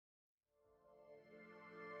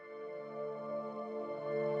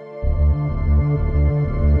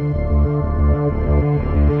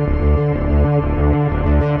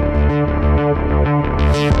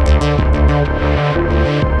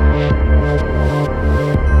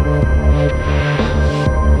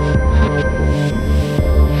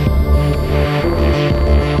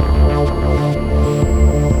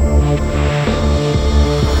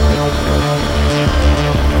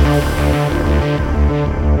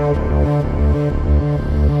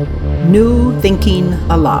Thinking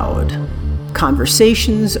Aloud.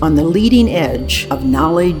 Conversations on the leading edge of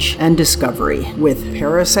knowledge and discovery with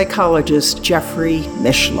parapsychologist Jeffrey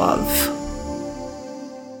Mishlove.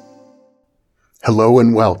 Hello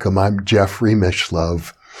and welcome. I'm Jeffrey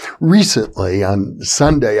Mishlove. Recently, on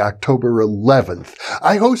Sunday, October 11th,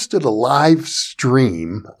 I hosted a live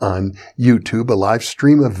stream on YouTube, a live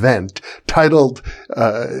stream event titled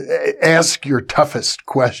Ask Your Toughest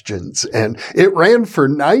Questions. And it ran for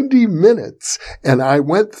 90 minutes, and I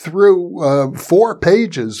went through 4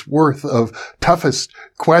 pages worth of toughest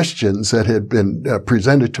questions that had been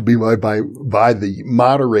presented to me by the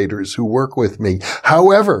moderators who work with me.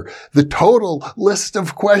 However, the total list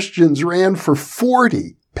of questions ran for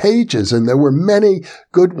 40 pages, and there were many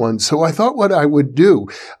good ones. So I thought what I would do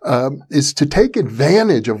is to take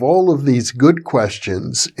advantage of all of these good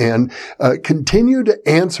questions and continue to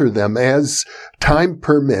answer them as time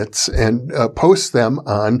permits and post them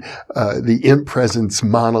on the In Presence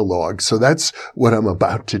monologue. So that's what I'm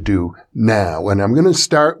about to do now. And I'm going to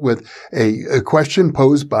start with a question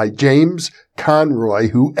posed by James Conroy,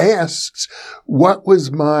 who asks, what was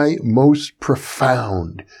my most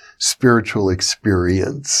profound spiritual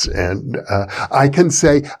experience? And I can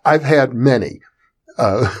say I've had many,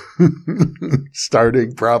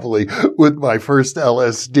 starting probably with my first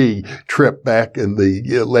LSD trip back in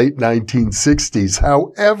the late 1960s.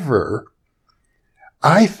 However,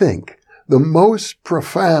 I think the most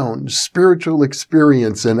profound spiritual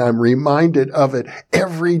experience, and I'm reminded of it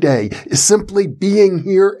every day, is simply being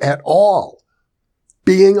here at all,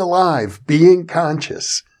 being alive, being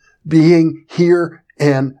conscious, being here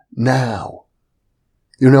and now.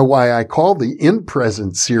 You know why I call the In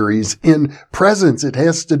Presence series In Presence? It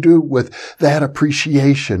has to do with that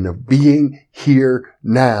appreciation of being here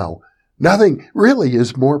now. Nothing really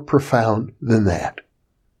is more profound than that.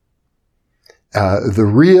 The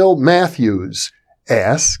Real Matthews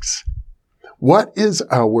asks, what is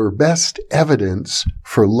our best evidence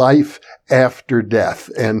for life after death?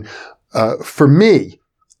 And for me,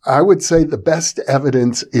 I would say the best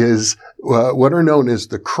evidence is what are known as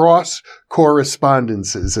the cross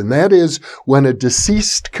correspondences. And that is when a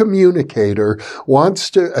deceased communicator wants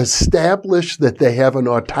to establish that they have an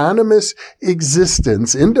autonomous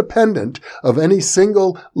existence independent of any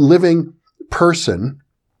single living person.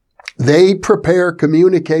 They prepare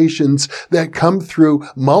communications that come through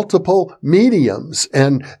multiple mediums.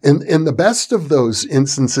 And in the best of those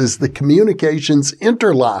instances, the communications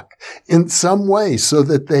interlock in some way so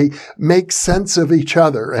that they make sense of each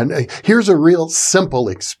other. And here's a real simple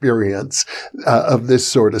experience of this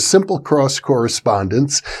sort of simple cross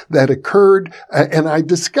correspondence that occurred. And I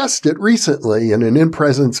discussed it recently in an In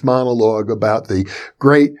Presence monologue about the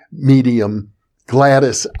great medium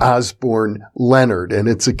Gladys Osborne Leonard. And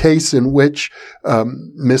it's a case in which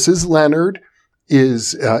Mrs. Leonard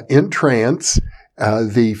is in trance.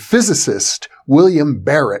 The physicist William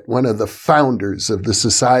Barrett, one of the founders of the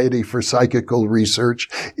Society for Psychical Research,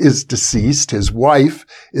 is deceased. His wife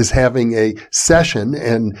is having a session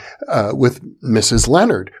with Mrs.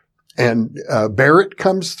 Leonard. And Barrett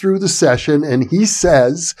comes through the session and he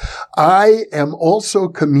says, I am also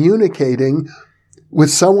communicating with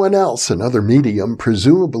someone else, another medium,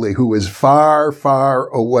 presumably, who is far, far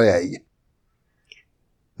away.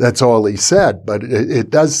 That's all he said, but it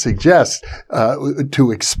does suggest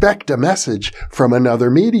to expect a message from another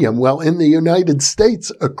medium. Well, in the United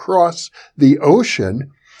States, across the ocean,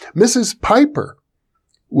 Mrs. Piper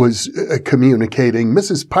was communicating.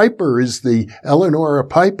 Mrs. Piper is the Eleanor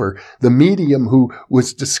Piper, the medium who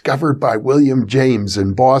was discovered by William James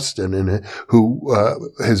in Boston and who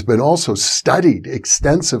has been also studied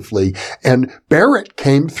extensively. And Barrett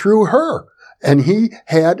came through her. And he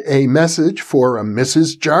had a message for a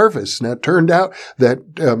Mrs. Jarvis. Now, it turned out that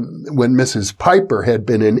when Mrs. Piper had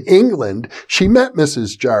been in England, she met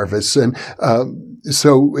Mrs. Jarvis. And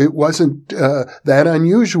so it wasn't that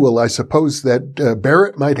unusual, I suppose, that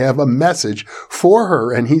Barrett might have a message for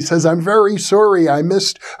her. And he says, I'm very sorry I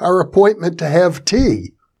missed our appointment to have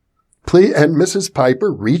tea. Please, and Mrs.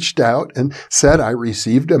 Piper reached out and said, I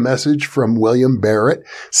received a message from William Barrett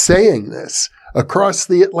saying this. Across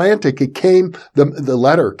the Atlantic, the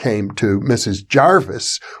letter came to Mrs.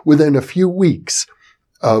 Jarvis within a few weeks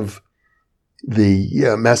of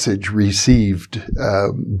the message received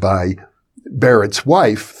by Barrett's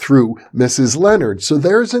wife through Mrs. Leonard. So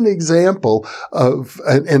there's an example of,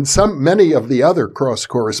 and many of the other cross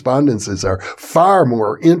correspondences are far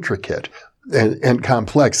more intricate and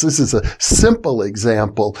complex. This is a simple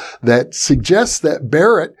example that suggests that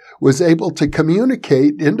Barrett was able to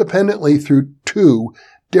communicate independently through 2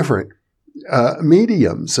 different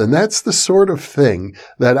mediums. And that's the sort of thing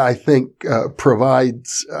that I think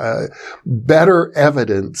provides better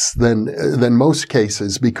evidence than most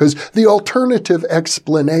cases, because the alternative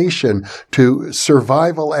explanation to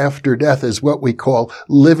survival after death is what we call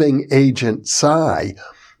living agent psi.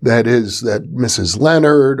 That is, that Mrs.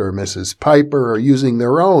 Leonard or Mrs. Piper are using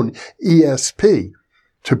their own ESP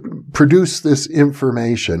to produce this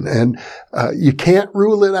information. And you can't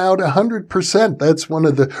rule it out 100%. That's one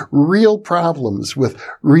of the real problems with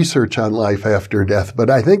research on life after death. But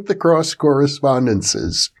I think the cross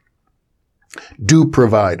correspondences do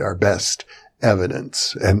provide our best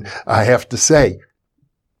evidence. And I have to say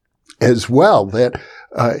as well that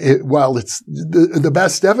while it's the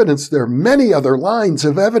best evidence, there are many other lines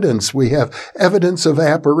of evidence. We have evidence of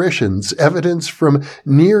apparitions, evidence from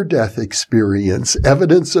near-death experience,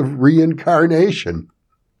 evidence of reincarnation.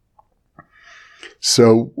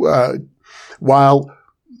 So while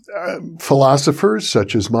philosophers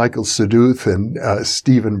such as Michael Saduth and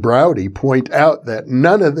Stephen Browdy point out that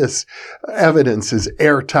none of this evidence is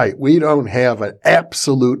airtight, we don't have an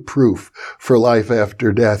absolute proof for life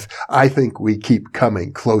after death, I think we keep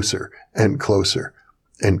coming closer and closer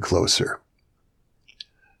and closer.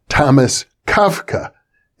 Thomas Kafka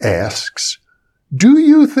asks, do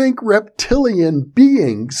you think reptilian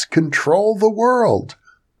beings control the world?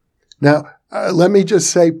 Now, let me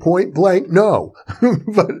just say point blank, no.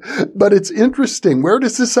 but it's interesting. Where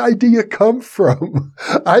does this idea come from?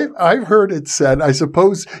 I've heard it said, I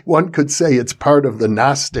suppose one could say it's part of the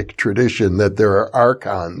Gnostic tradition that there are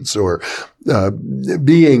archons or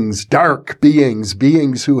beings, dark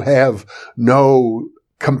beings who have no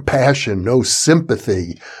compassion, no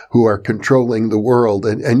sympathy, who are controlling the world.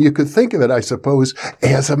 And you could think of it, I suppose,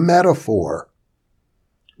 as a metaphor.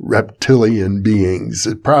 Reptilian beings,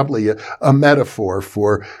 probably a metaphor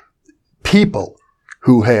for people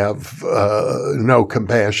who have no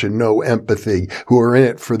compassion, no empathy, who are in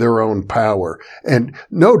it for their own power. And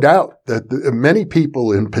no doubt that many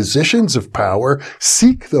people in positions of power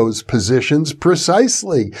seek those positions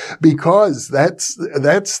precisely because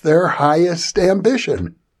that's their highest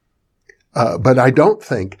ambition. But I don't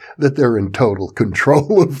think that they're in total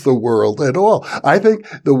control of the world at all. I think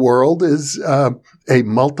the world is a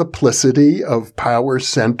multiplicity of power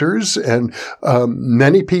centers, and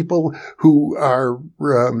many people who are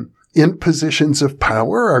in positions of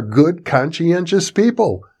power are good, conscientious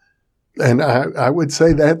people. And I would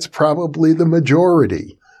say that's probably the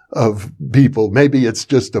majority of people. Maybe it's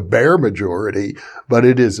just a bare majority, but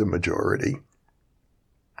it is a majority,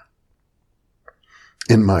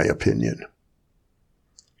 in my opinion.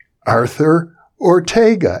 Arthur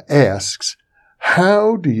Ortega asks,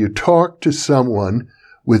 how do you talk to someone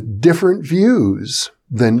with different views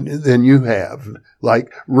than you have,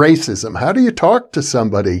 like racism? How do you talk to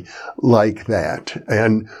somebody like that?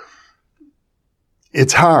 And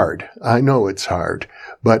it's hard. I know it's hard,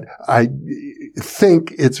 but I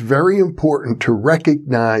think it's very important to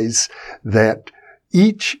recognize that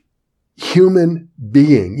each human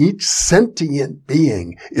being, each sentient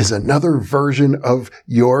being is another version of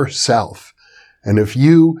yourself. And if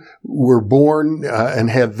you were born and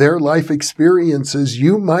had their life experiences,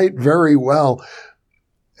 you might very well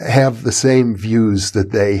have the same views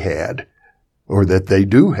that they had or that they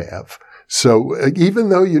do have. So even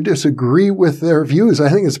though you disagree with their views, I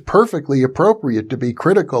think it's perfectly appropriate to be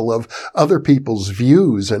critical of other people's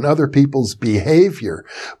views and other people's behavior.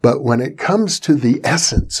 But when it comes to the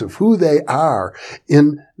essence of who they are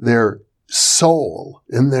in their soul,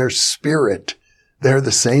 in their spirit, they're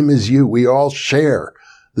the same as you. We all share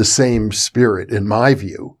the same spirit, in my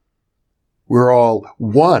view. We're all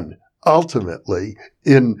one, ultimately,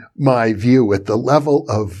 in my view, at the level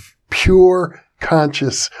of pure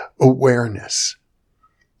conscious awareness.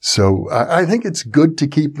 So I think it's good to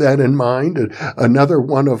keep that in mind. And another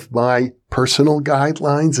one of my personal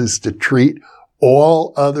guidelines is to treat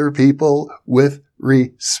all other people with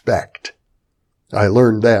respect. I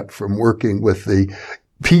learned that from working with the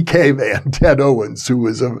PK man, Ted Owens, who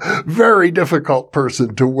was a very difficult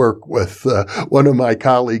person to work with. One of my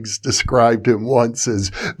colleagues described him once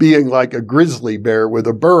as being like a grizzly bear with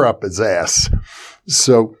a burr up his ass.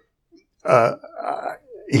 So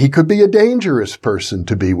he could be a dangerous person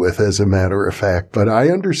to be with, as a matter of fact. But I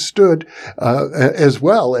understood, as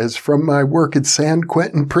well as from my work at San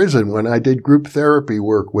Quentin Prison when I did group therapy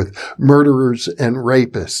work with murderers and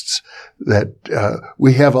rapists, that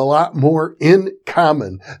we have a lot more in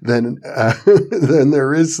common than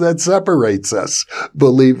there is that separates us,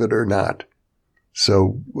 believe it or not.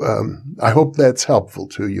 So I hope that's helpful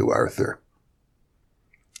to you, Arthur.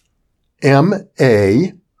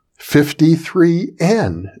 M.A.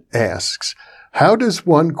 53N asks, how does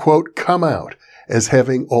one, quote, come out as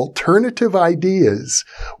having alternative ideas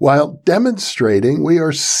while demonstrating we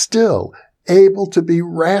are still able to be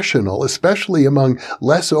rational, especially among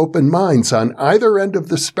less open minds on either end of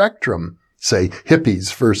the spectrum, say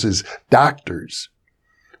hippies versus doctors?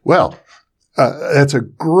 Well, that's a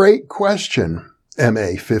great question,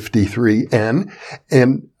 MA53N,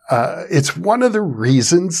 and it's one of the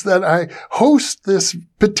reasons that I host this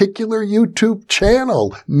particular YouTube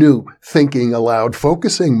channel, New Thinking Aloud,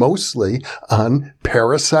 focusing mostly on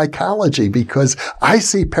parapsychology, because I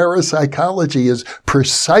see parapsychology as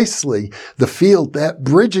precisely the field that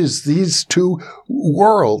bridges these two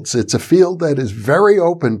worlds. It's a field that is very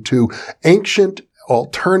open to ancient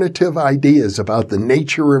alternative ideas about the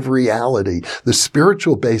nature of reality, the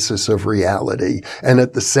spiritual basis of reality, and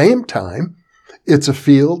at the same time, it's a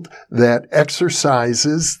field that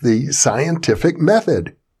exercises the scientific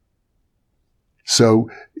method. So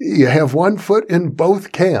you have one foot in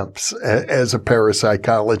both camps as a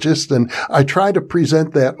parapsychologist, and I try to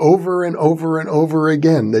present that over and over and over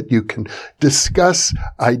again, that you can discuss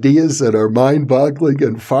ideas that are mind-boggling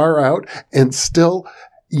and far out and still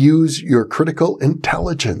use your critical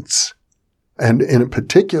intelligence. And in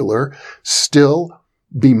particular, still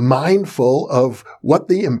be mindful of what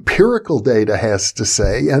the empirical data has to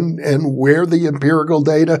say and where the empirical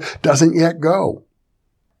data doesn't yet go.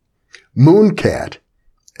 Mooncat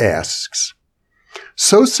asks,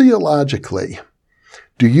 sociologically,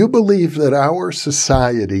 do you believe that our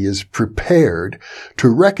society is prepared to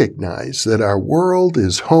recognize that our world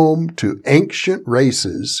is home to ancient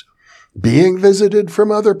races being visited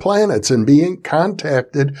from other planets and being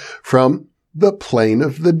contacted from the plane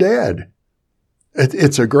of the dead?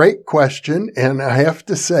 It's a great question, and I have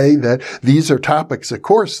to say that these are topics, of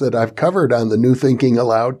course, that I've covered on the New Thinking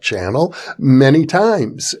Aloud channel many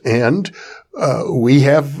times, and we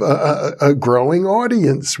have a growing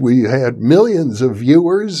audience. We had millions of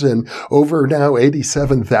viewers and over now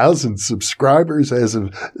 87,000 subscribers as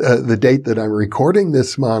of the date that I'm recording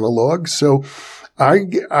this monologue. So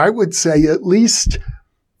I would say at least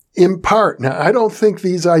in part. Now, I don't think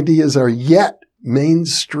these ideas are yet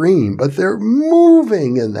mainstream, but they're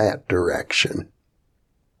moving in that direction.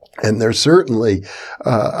 And they're certainly,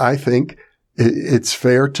 I think it's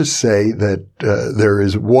fair to say that there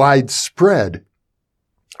is widespread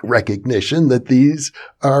recognition that these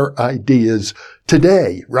are ideas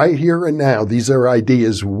today, right here and now. These are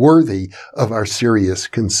ideas worthy of our serious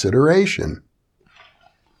consideration.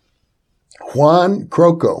 Juan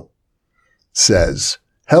Croco says,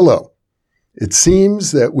 hello. It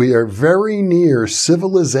seems that we are very near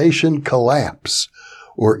civilization collapse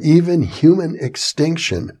or even human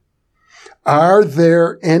extinction. Are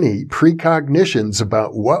there any precognitions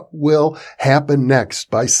about what will happen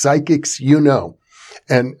next by psychics you know?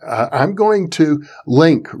 And I'm going to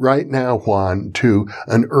link right now, Juan, to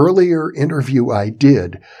an earlier interview I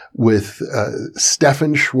did with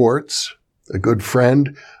Stefan Schwartz, a good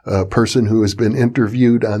friend, a person who has been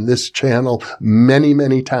interviewed on this channel many,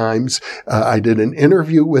 many times. I did an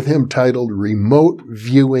interview with him titled Remote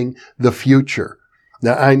Viewing the Future.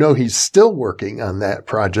 Now, I know he's still working on that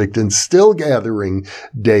project and still gathering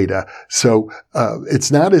data. So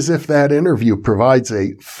it's not as if that interview provides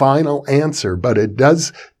a final answer, but it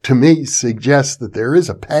does, to me, suggest that there is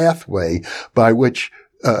a pathway by which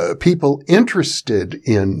people interested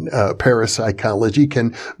in parapsychology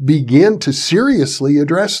can begin to seriously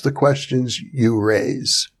address the questions you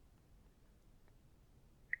raise.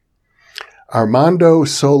 Armando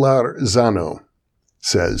Solarzano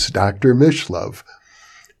says, Dr. Mishlove,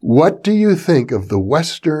 what do you think of the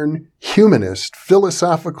Western humanist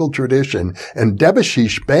philosophical tradition and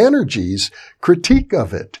Debashish Banerjee's critique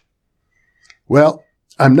of it? Well,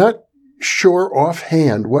 I'm not sure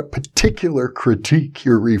offhand what particular critique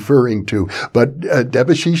you're referring to, but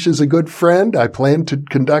Debashish is a good friend. I plan to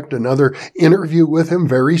conduct another interview with him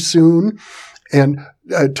very soon. And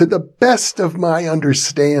to the best of my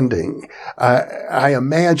understanding, I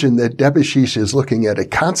imagine that Debashish is looking at a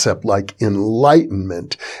concept like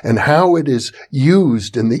enlightenment and how it is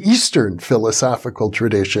used in the Eastern philosophical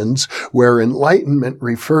traditions, where enlightenment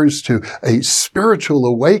refers to a spiritual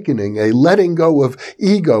awakening, a letting go of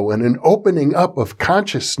ego, and an opening up of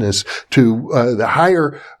consciousness to the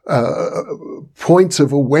higher points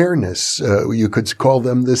of awareness. You could call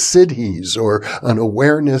them the siddhis, or an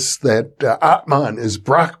awareness that Atman is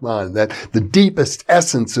Brahman, that the deepest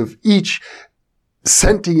essence of each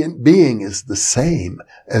sentient being is the same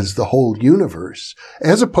as the whole universe,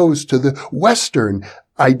 as opposed to the Western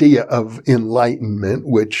idea of enlightenment,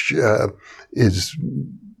 which is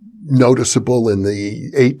noticeable in the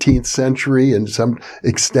 18th century and some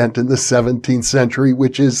extent in the 17th century,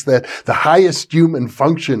 which is that the highest human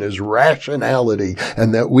function is rationality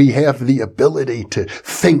and that we have the ability to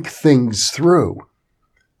think things through.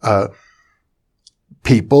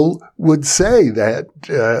 People would say that,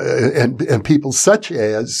 and people such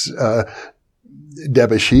as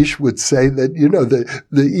Debashish would say that,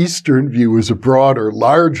 the Eastern view is a broader,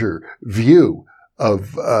 larger view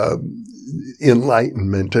of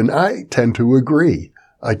enlightenment, and I tend to agree.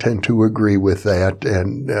 I tend to agree with that.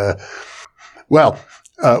 And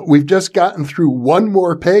we've just gotten through one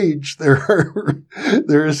more page. There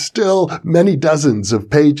are still many dozens of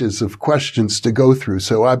pages of questions to go through.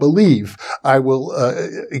 So I believe I will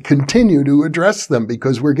continue to address them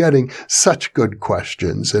because we're getting such good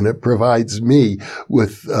questions, and it provides me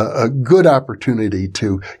with a good opportunity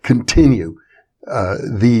to continue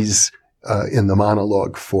these in the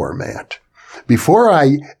monologue format. Before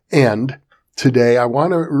I end today, I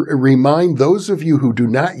want to remind those of you who do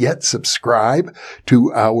not yet subscribe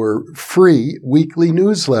to our free weekly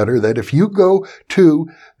newsletter that if you go to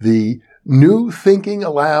the New Thinking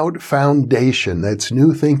Allowed Foundation, that's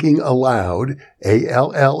New Thinking Allowed,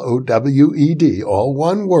 ALLOWED, all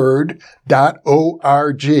one word,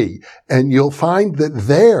 .org, and you'll find that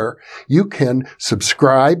there you can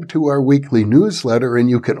subscribe to our weekly newsletter, and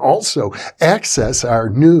you can also access our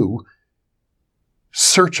new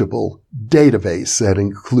searchable database that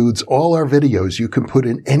includes all our videos. You can put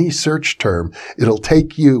in any search term. It'll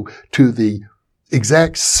take you to the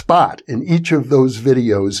exact spot in each of those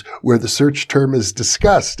videos where the search term is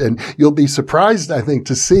discussed. And you'll be surprised, I think,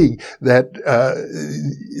 to see that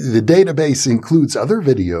the database includes other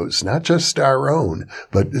videos, not just our own,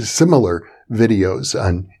 but similar videos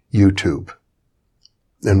on YouTube.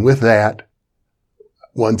 And with that,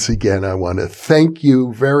 once again, I want to thank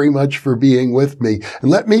you very much for being with me.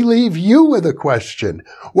 And let me leave you with a question.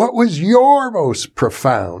 What was your most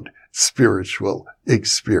profound spiritual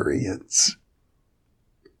experience?